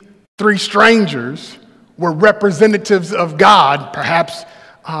these three strangers were representatives of God, perhaps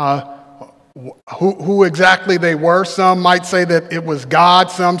who exactly they were. Some might say that it was God.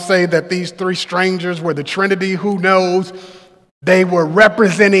 Some say that these three strangers were the Trinity. Who knows? They were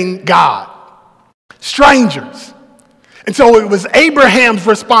representing God. Strangers. And so it was Abraham's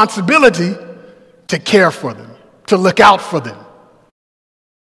responsibility to care for them, to look out for them.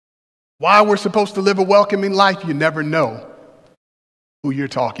 Why we're supposed to live a welcoming life? You never know who you're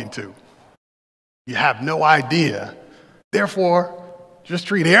talking to. You have no idea. Therefore, just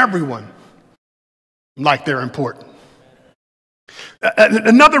treat everyone like they're important.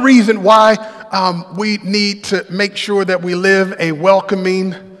 Another reason why we need to make sure that we live a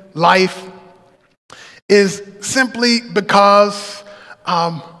welcoming life is simply because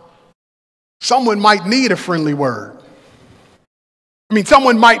someone might need a friendly word. I mean,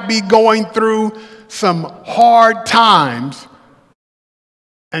 someone might be going through some hard times,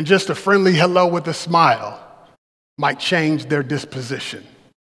 and just a friendly hello with a smile might change their disposition.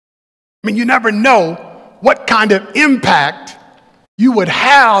 I mean, you never know what kind of impact you would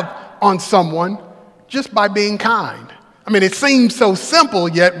have on someone just by being kind. I mean, it seems so simple,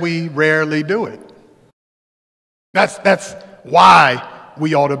 yet we rarely do it. That's why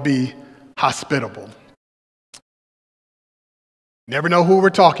we ought to be hospitable. Never know who we're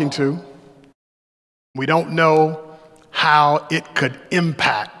talking to. We don't know how it could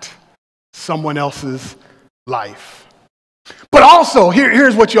impact someone else's life. But also,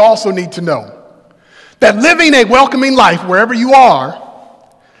 here's what you also need to know. That living a welcoming life wherever you are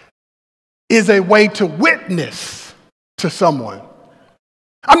is a way to witness to someone.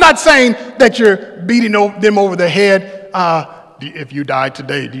 I'm not saying that you're beating them over the head. If you died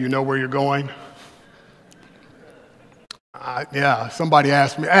today, do you know where you're going? Yeah, somebody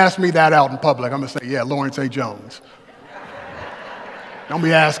asked me that out in public. I'm going to say, yeah, Lawrence A. Jones. Don't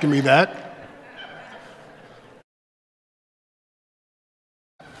be asking me that.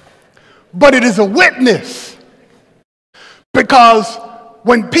 But it is a witness, because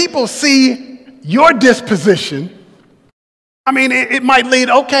when people see your disposition, I mean, it might lead,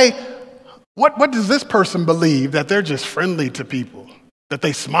 okay, what does this person believe? That they're just friendly to people, that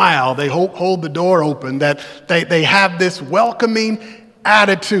they smile, they hold the door open, that they have this welcoming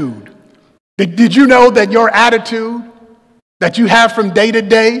attitude. Did you know that your attitude that you have from day to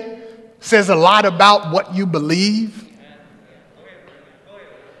day says a lot about what you believe?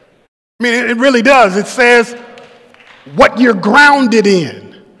 I mean, it really does. It says what you're grounded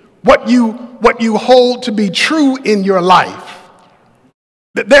in, what you hold to be true in your life.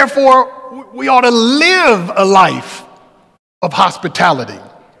 Therefore, we ought to live a life of hospitality.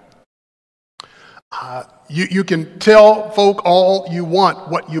 You can tell folk all you want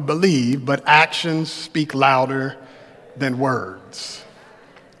what you believe, but actions speak louder than words.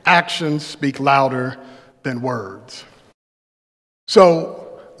 Actions speak louder than words. So,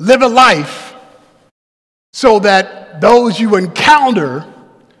 live a life so that those you encounter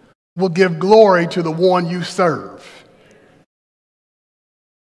will give glory to the one you serve.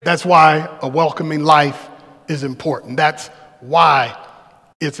 That's why a welcoming life is important. That's why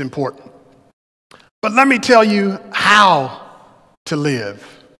it's important. But let me tell you how to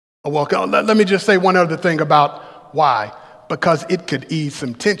live a welcome. Let me just say one other thing about why. Because it could ease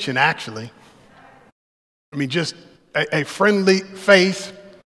some tension, actually. I mean, just a friendly face,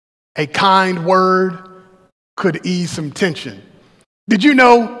 a kind word could ease some tension. Did you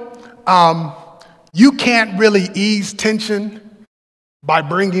know you can't really ease tension by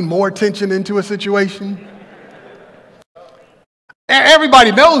bringing more tension into a situation?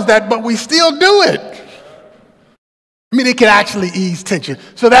 Everybody knows that, but we still do it. I mean, it can actually ease tension.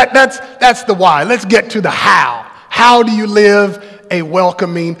 So that's the why. Let's get to the how. How do you live a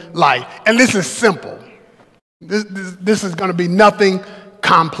welcoming life? And this is simple. This is going to be nothing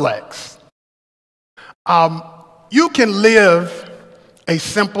complex. You can live a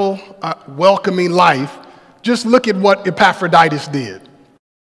simple, welcoming life. Just look at what Epaphroditus did.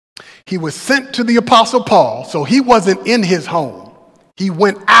 He was sent to the Apostle Paul, so he wasn't in his home. He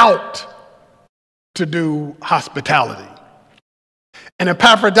went out to do hospitality. And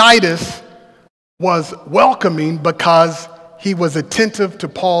Epaphroditus was welcoming because he was attentive to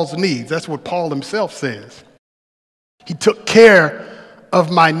Paul's needs. That's what Paul himself says. He took care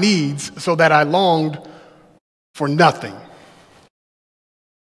of my needs so that I longed for nothing.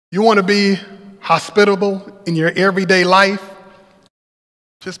 You want to be hospitable in your everyday life?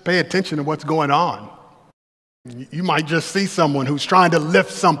 Just pay attention to what's going on. You might just see someone who's trying to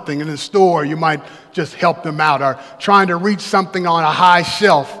lift something in the store. You might just help them out, or trying to reach something on a high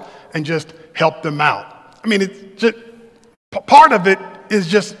shelf and just help them out. I mean, it's just, part of it is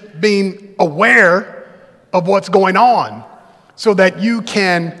just being aware of what's going on. so that you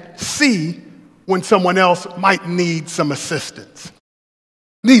can see when someone else might need some assistance.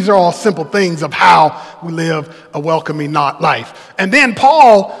 These are all simple things of how we live a welcoming life. And then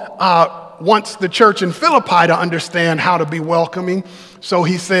Paul wants the church in Philippi to understand how to be welcoming. So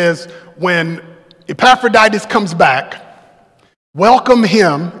he says, when Epaphroditus comes back, welcome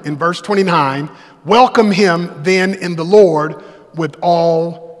him, in verse 29, welcome him then in the Lord with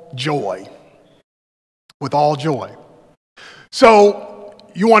all joy. With all joy. So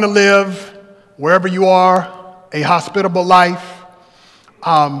you want to live wherever you are, a hospitable life.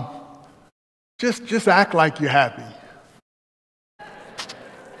 Just act like you're happy.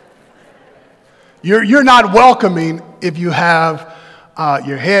 You're not welcoming if you have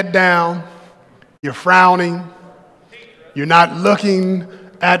your head down, you're frowning, you're not looking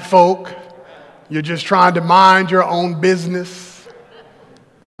at folk, you're just trying to mind your own business.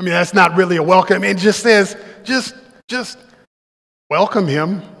 I mean, that's not really a welcome. It just says, just welcome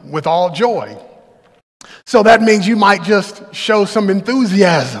him with all joy. So that means you might just show some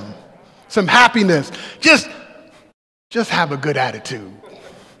enthusiasm, some happiness. Just have a good attitude.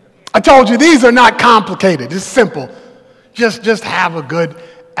 I told you, these are not complicated. It's simple. Just have a good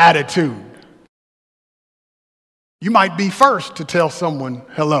attitude. You might be first to tell someone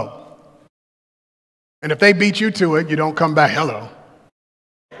hello. And if they beat you to it, you don't come back, hello.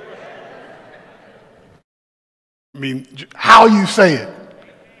 I mean, how you say it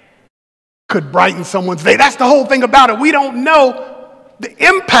could brighten someone's day. That's the whole thing about it. We don't know the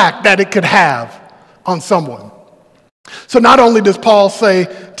impact that it could have on someone. So not only does Paul say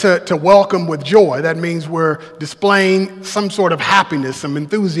to welcome with joy, that means we're displaying some sort of happiness, some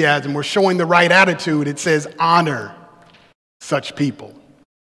enthusiasm. We're showing the right attitude. It says honor such people.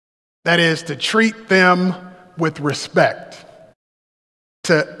 That is to treat them with respect.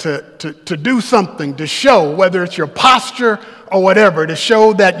 To do something, to show, whether it's your posture or whatever, to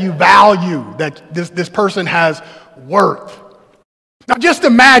show that you value, that this person has worth. Now just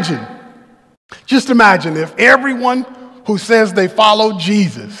imagine if everyone who says they follow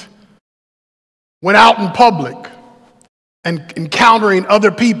Jesus went out in public and encountering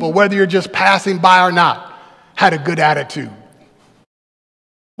other people, whether you're just passing by or not, had a good attitude.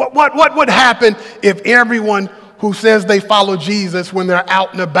 What would happen if everyone who says they follow Jesus, when they're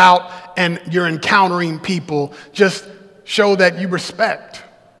out and about and you're encountering people, just show that you respect,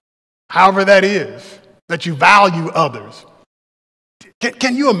 however that is, that you value others?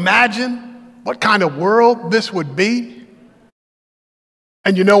 Can you imagine what kind of world this would be?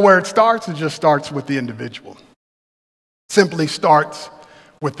 And you know where it starts? It just starts with the individual. Simply starts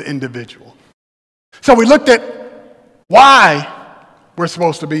with the individual. So we looked at why we're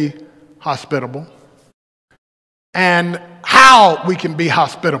supposed to be hospitable and how we can be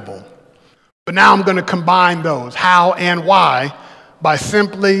hospitable. But now I'm going to combine those, how and why, by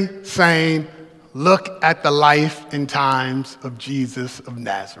simply saying, look at the life and times of Jesus of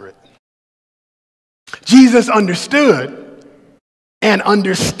Nazareth. Jesus understood and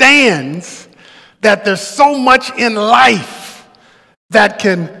understands that there's so much in life that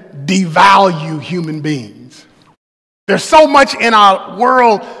can devalue human beings. There's so much in our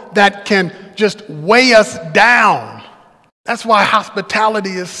world that can just weigh us down. That's why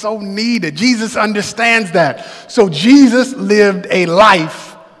hospitality is so needed. Jesus understands that. So Jesus lived a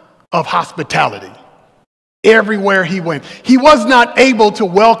life of hospitality everywhere he went. He was not able to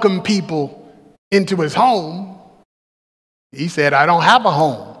welcome people into his home. He said, I don't have a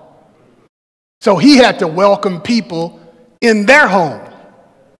home. So he had to welcome people in their home.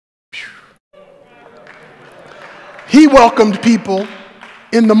 He welcomed people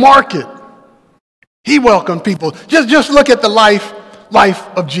in the market. He welcomed people. Just look at the life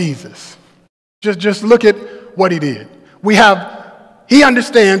of Jesus. Just look at what he did. He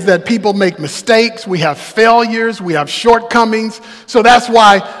understands that people make mistakes. We have failures. We have shortcomings. So that's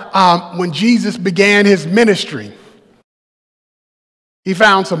why when Jesus began his ministry, he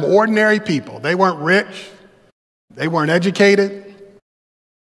found some ordinary people. They weren't rich. They weren't educated.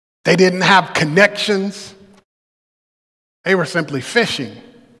 They didn't have connections. They were simply fishing.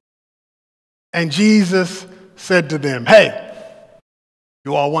 And Jesus said to them, hey,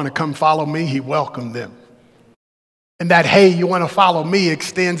 you all want to come follow me? He welcomed them. And that, hey, you want to follow me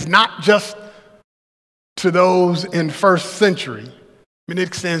extends not just to those in first century. I mean, it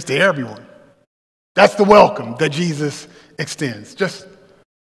extends to everyone. That's the welcome that Jesus extends. Just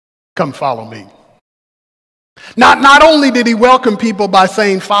come follow me. Not only did he welcome people by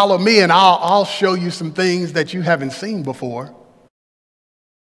saying, follow me, and I'll show you some things that you haven't seen before.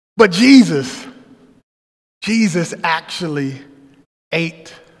 But Jesus actually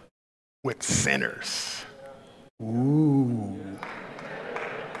ate with sinners. Ooh.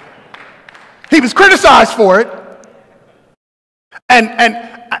 He was criticized for it. And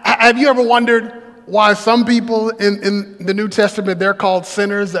have you ever wondered why some people in the New Testament, they're called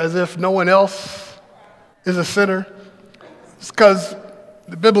sinners as if no one else is a sinner? It's because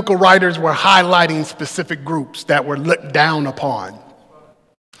the biblical writers were highlighting specific groups that were looked down upon,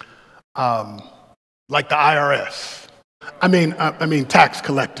 like the IRS. I mean tax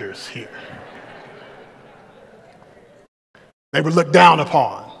collectors here. They were looked down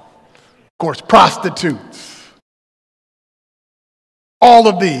upon. Of course, prostitutes. All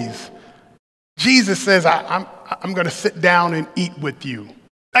of these. Jesus says, I'm going to sit down and eat with you.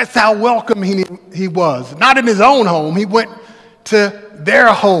 That's how welcome he was. Not in his own home. He went to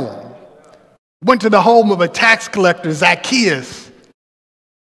their home. Went to the home of a tax collector, Zacchaeus.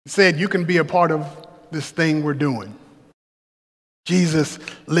 He said, you can be a part of this thing we're doing. Jesus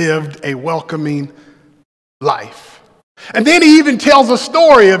lived a welcoming life. And then he even tells a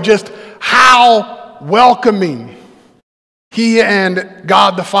story of just how welcoming he and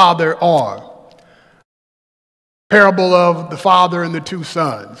God the Father are. Parable of the father and the two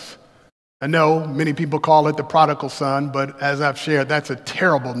sons. I know many people call it the prodigal son, but as I've shared, that's a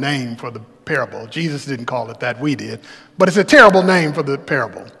terrible name for the parable. Jesus didn't call it that, we did. But it's a terrible name for the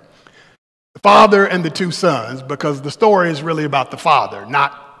parable. The father and the two sons, because the story is really about the father,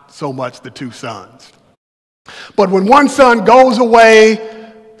 not so much the two sons. But when one son goes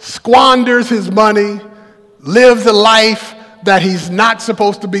away, squanders his money, lives a life that he's not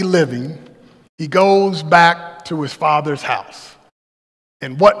supposed to be living, he goes back to his father's house.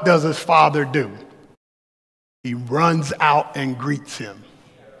 And what does his father do? He runs out and greets him.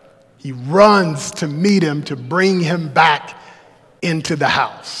 He runs to meet him, to bring him back into the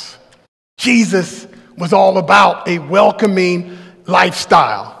house. Jesus was all about a welcoming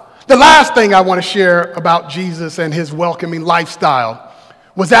lifestyle. The last thing I want to share about Jesus and his welcoming lifestyle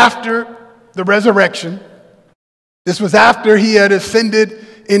was after the resurrection. This was after he had ascended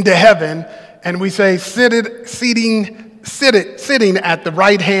into heaven, and we say sitting at the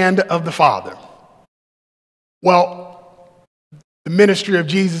right hand of the Father. Well, the ministry of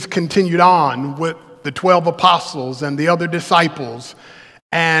Jesus continued on with the 12 apostles and the other disciples,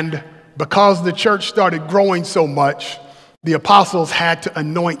 and because the church started growing so much, the apostles had to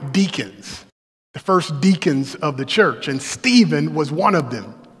anoint deacons, the first deacons of the church, and Stephen was one of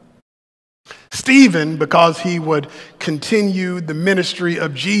them. Stephen, because he would continue the ministry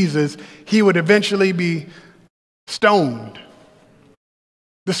of Jesus, he would eventually be stoned.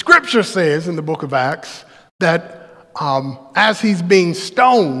 The scripture says in the book of Acts that as he's being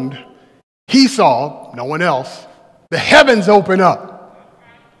stoned, he saw, no one else, the heavens open up.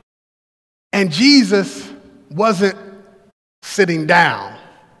 And Jesus wasn't sitting down.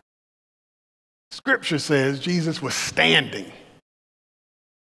 Scripture says Jesus was standing,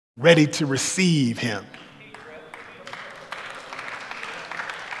 ready to receive him.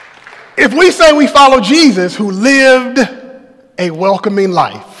 If we say we follow Jesus, who lived a welcoming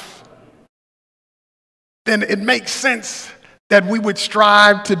life, then it makes sense that we would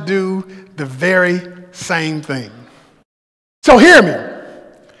strive to do the very same thing. So hear me.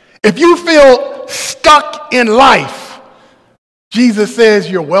 If you feel stuck in life, Jesus says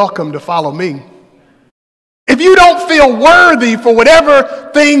you're welcome to follow me. If you don't feel worthy for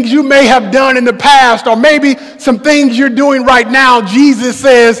whatever things you may have done in the past, or maybe some things you're doing right now, Jesus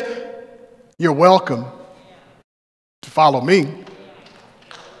says you're welcome to follow me.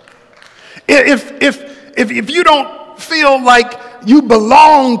 If you don't feel like you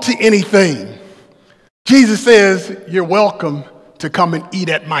belong to anything, Jesus says you're welcome to come and eat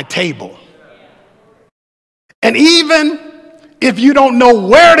at my table. And even if you don't know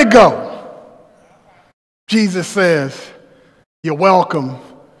where to go, Jesus says you're welcome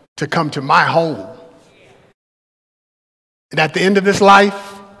to come to my home. And at the end of this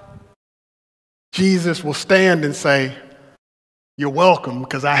life, Jesus will stand and say, you're welcome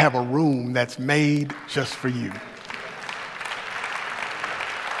because I have a room that's made just for you.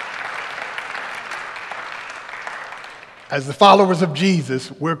 As the followers of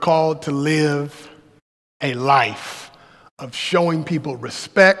Jesus, we're called to live a life of showing people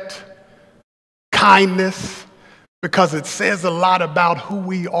respect, kindness, because it says a lot about who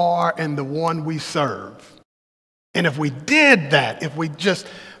we are and the one we serve. And if we did that, if we just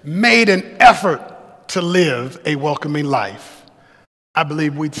made an effort to live a welcoming life, I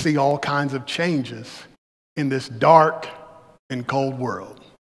believe we'd see all kinds of changes in this dark and cold world.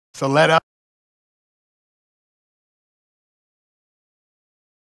 So let us.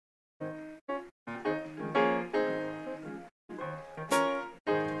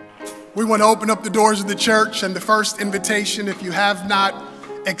 We want to open up the doors of the church, and the first invitation, if you have not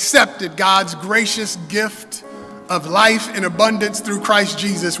accepted God's gracious gift of life in abundance through Christ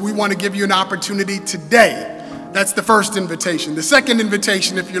Jesus, we want to give you an opportunity today. That's the first invitation. The second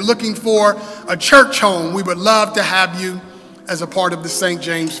invitation, if you're looking for a church home, we would love to have you as a part of the St.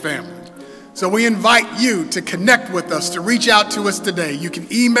 James family. So we invite you to connect with us, to reach out to us today. You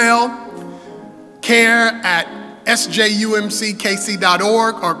can email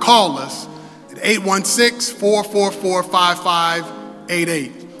care@sjumckc.org or call us at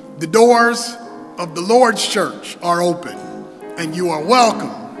 816-444-5588. The doors of the Lord's church are open, and you are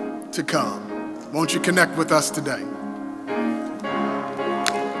welcome to come. Won't you connect with us today?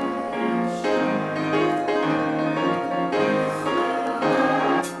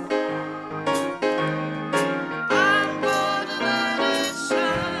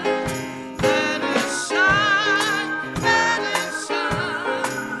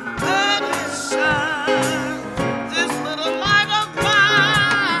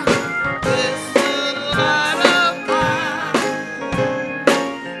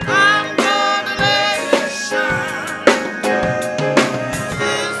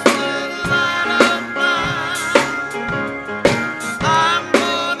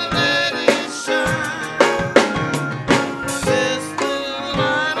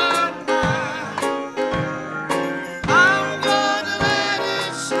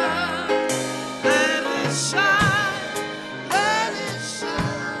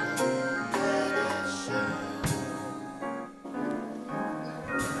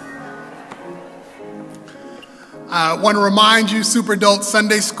 I want to remind you, Super Adult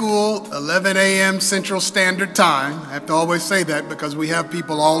Sunday School, 11 a.m. Central Standard Time. I have to always say that because we have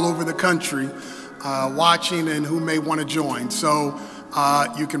people all over the country watching and who may want to join. So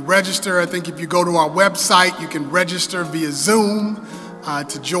you can register. I think if you go to our website, you can register via Zoom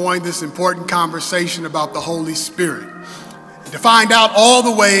to join this important conversation about the Holy Spirit. To find out all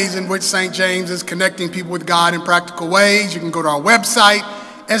the ways in which St. James is connecting people with God in practical ways, you can go to our website,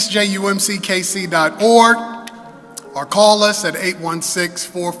 sjumckc.org. or call us at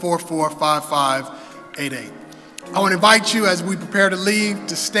 816-444-5588. I want to invite you, as we prepare to leave,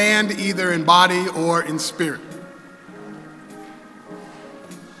 to stand either in body or in spirit.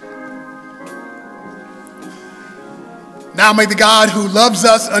 Now may the God who loves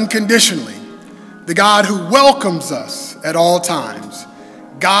us unconditionally, the God who welcomes us at all times,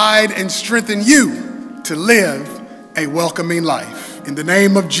 guide and strengthen you to live a welcoming life. In the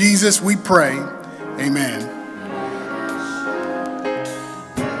name of Jesus we pray, amen.